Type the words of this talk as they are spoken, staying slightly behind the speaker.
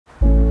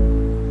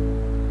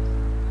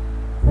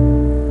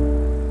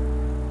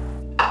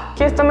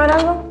¿Quieres tomar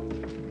algo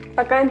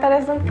para calentar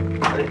eso?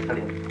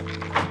 Caliente.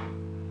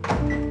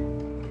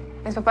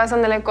 Mis papás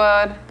son del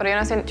Ecuador, pero yo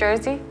nací en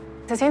Jersey.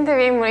 Se siente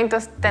bien bonito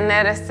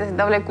tener esta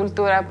doble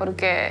cultura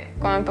porque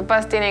cuando mis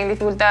papás tienen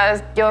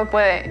dificultades, yo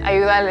puedo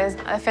ayudarles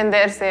a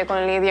defenderse con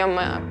el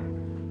idioma.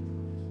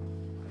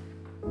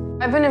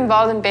 I've been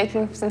involved in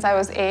baking since I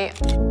was 8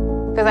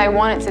 because I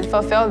wanted to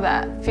fulfill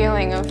that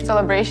feeling of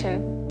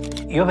celebration.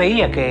 Yo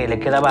veía que le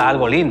quedaba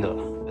algo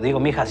lindo. Digo,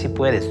 mija, sí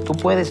puedes. Tú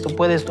puedes, tú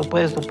puedes, tú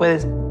puedes, tú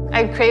puedes.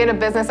 I created a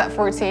business at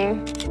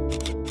 14.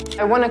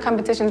 I won a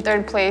competition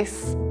 3rd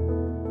place.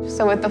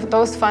 So with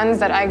those funds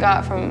that I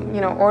got from,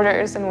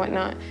 orders and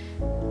whatnot,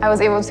 I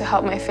was able to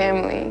help my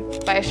family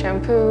buy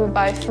shampoo,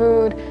 buy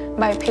food,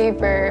 buy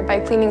paper, buy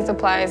cleaning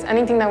supplies,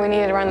 anything that we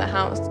needed around the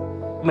house.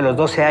 A los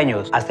 12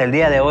 años, hasta el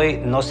día de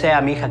hoy, no sé a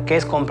mi hija qué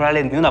es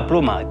comprarle ni una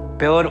pluma,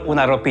 peor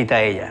una ropita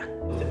a ella.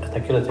 ¿Hasta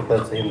qué hora te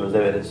quedas haciendo los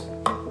deberes?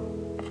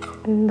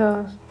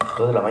 2.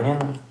 2 de la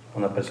mañana.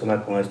 Una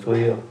persona con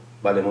estudio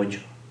vale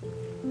mucho.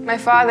 My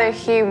father,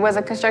 he was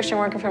a construction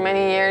worker for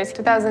many years.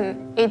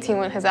 2018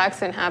 when his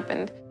accident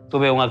happened.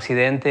 Tuve un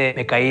accidente,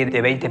 me caí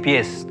de 20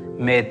 pies,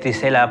 me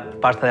tricé la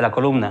parte de la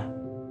columna.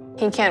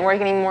 He can't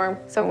work anymore,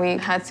 so we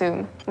had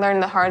to learn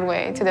the hard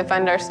way to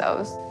defend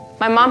ourselves.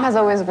 My mom has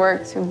always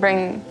worked to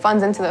bring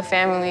funds into the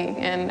family,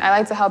 and I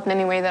like to help in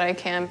any way that I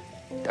can.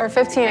 At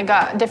 15, I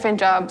got different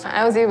jobs.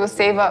 I was able to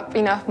save up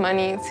enough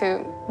money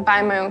to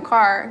buy my own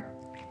car.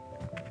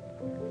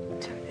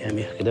 Ya,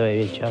 mija, que te vaya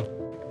bien, chao.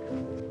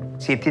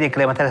 Si tiene que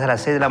levantarse a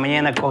las 6 de la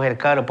mañana, coge el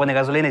carro, pone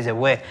gasolina y se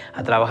fue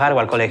a trabajar o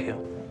al colegio.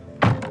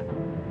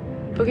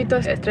 Un poquito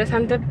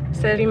estresante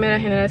ser primera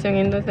generación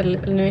yendo a la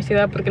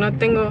universidad porque no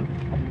tengo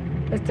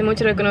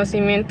mucho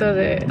reconocimiento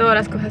de todas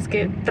las cosas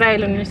que trae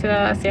la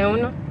universidad hacia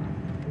uno.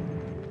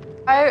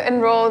 I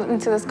enrolled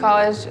into this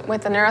college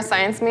with a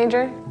neuroscience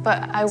major,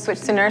 but I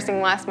switched to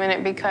nursing last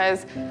minute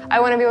because I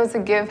want to be able to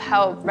give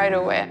help right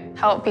away,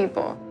 help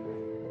people.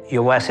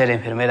 Yo voy a ser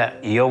enfermera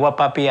y yo voy a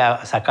papi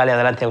a sacarle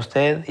adelante a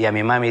usted y a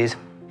mi mami dice,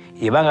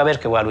 y van a ver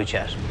que voy a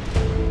luchar.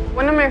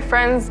 One of my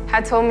friends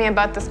had told me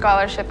about the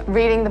scholarship.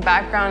 Reading the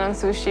background on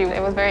Tzu Chi,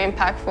 it was very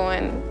impactful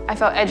and I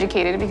felt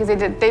educated because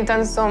they've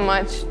done so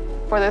much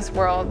for this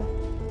world.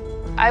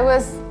 I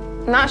was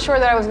not sure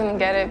that I was going to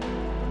get it.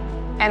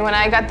 And when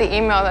I got the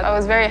email, I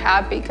was very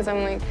happy because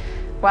I'm like,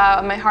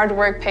 wow, my hard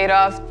work paid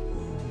off.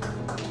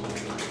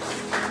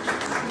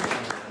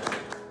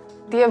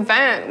 The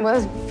event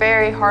was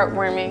very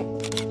heartwarming.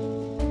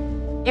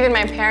 Even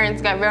my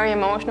parents got very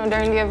emotional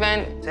during the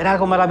event. Era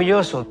algo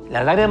maravilloso.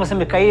 Las lágrimas se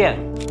me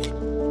caían.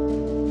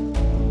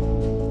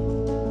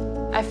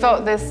 I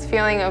felt this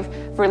feeling of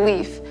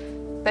relief.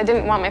 I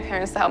didn't want my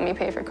parents to help me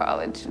pay for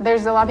college.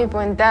 There's a lot of people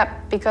in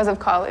debt because of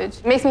college.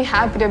 It makes me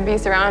happy to be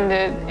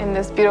surrounded in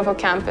this beautiful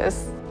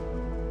campus.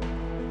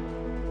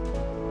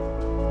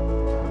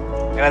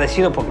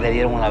 Agradecido porque le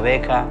dieron una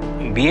beca,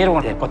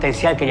 vieron el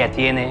potencial que ella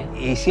tiene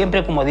y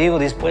siempre, como digo,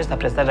 dispuesta a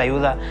prestar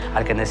ayuda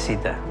al que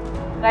necesita.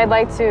 I'd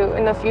like to,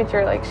 in the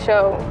future,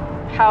 show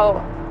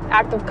how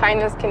act of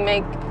kindness can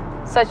make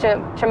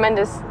a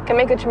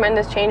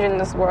tremendous change in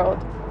this world.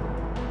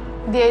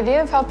 The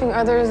idea of helping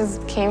others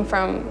came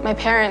from my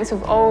parents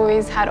who've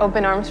always had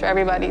open arms for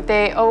everybody.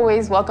 They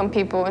always welcomed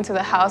people into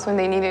the house when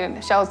they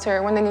needed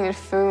shelter, when they needed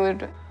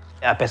food.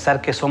 A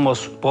pesar que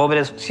somos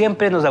pobres,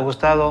 siempre nos ha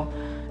gustado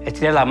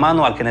estirar la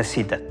mano al que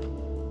necesita.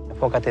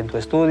 Enfócate en tu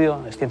estudio,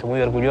 me siento muy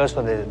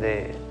orgulloso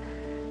de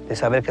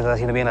saber que estás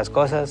haciendo bien las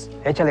cosas.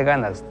 Échale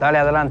ganas, dale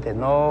adelante,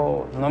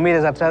 no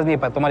mires atrás ni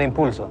para tomar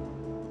impulso.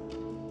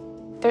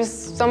 There's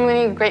so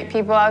many great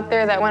people out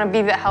there that want to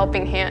be the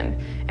helping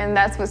hand, and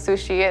that's what Tzu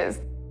Chi is.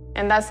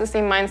 And that's the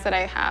same mindset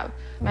I have.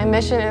 My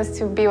mission is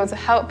to be able to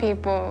help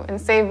people and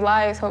save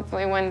lives,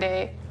 hopefully one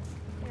day,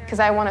 because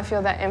I want to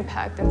feel that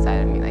impact inside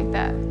of me like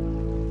that.